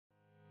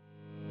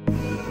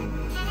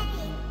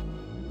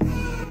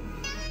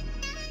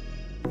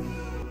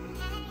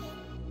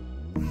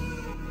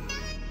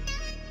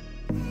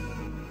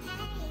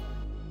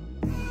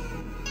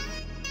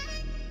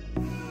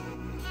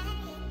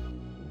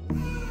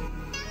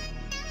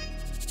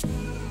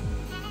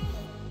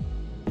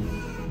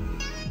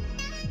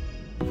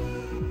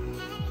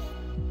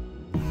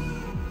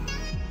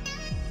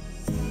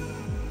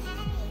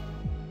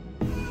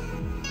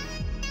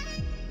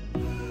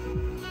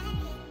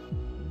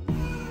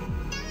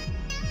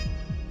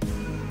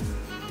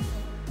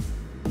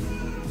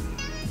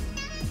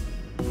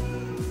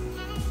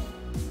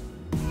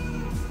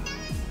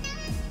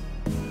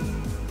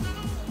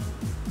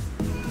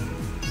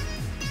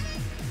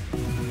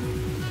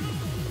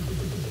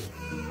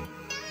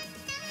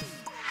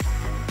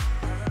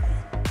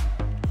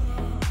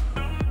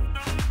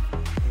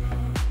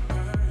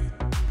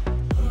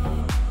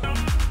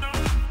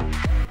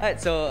Alright,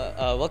 so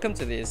welcome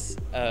to this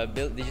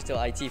BuildDigital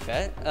IT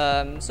Fair.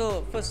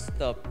 So first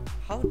up,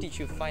 how did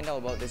you find out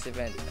about this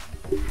event?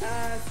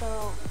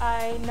 So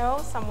I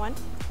know someone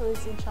who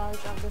is in charge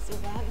of this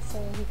event, so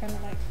he kind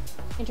of like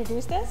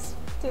introduced us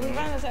to the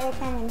event and said, "Oh,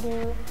 come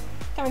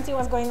and see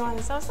what's going on."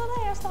 So I was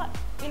like,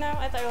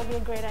 I thought it would be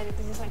a great idea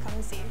to just like come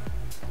and see. Yeah,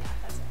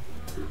 that's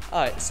it.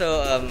 Alright,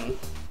 so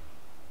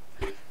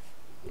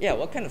yeah,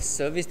 what kind of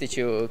service did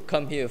you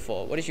come here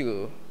for? What did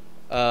you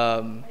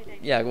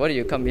what did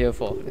you come here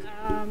for?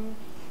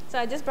 So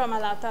I just brought my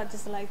laptop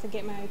just to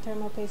get my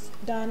thermal paste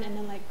done and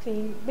then like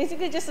clean.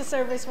 Basically just a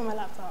service for my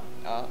laptop.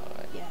 Alright.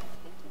 Yeah.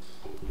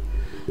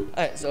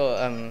 Alright,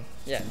 so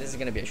this is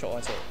gonna be a short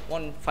one. So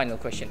one final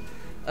question.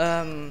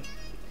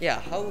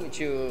 How would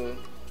you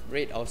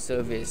rate our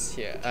service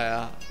here?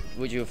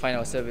 Would you find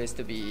our service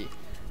to be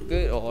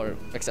good or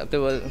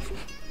acceptable?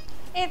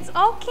 It's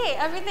okay.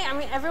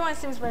 Everyone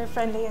seems very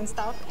friendly and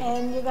stuff,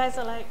 and you guys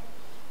are like,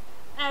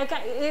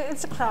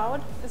 it's a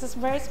crowd. It's a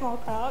very small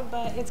crowd,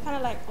 but it's kind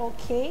of like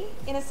okay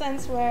in a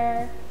sense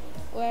where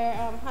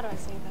how do I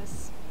say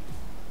this?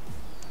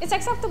 It's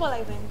acceptable,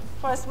 I think.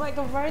 For like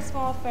a very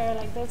small fair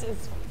like this,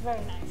 it's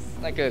very nice.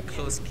 Like a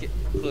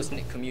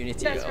close-knit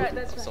community. That's right.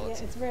 Yeah,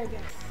 sorts. it's very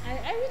good.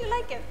 I really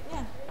like it.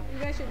 Yeah, you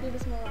guys should do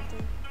this more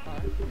often.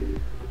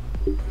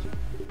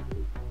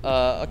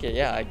 Okay,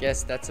 yeah, I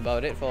guess that's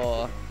about it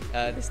for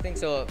this thing.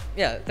 So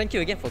yeah, thank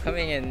you again for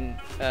coming in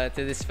to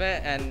this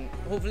fair, and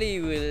hopefully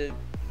we'll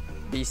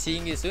be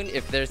seeing you soon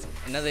if there's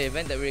another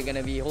event that we're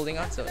gonna be holding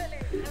on. So,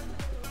 Absolutely.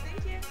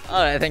 Thank you.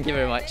 all right, thank you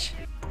very much.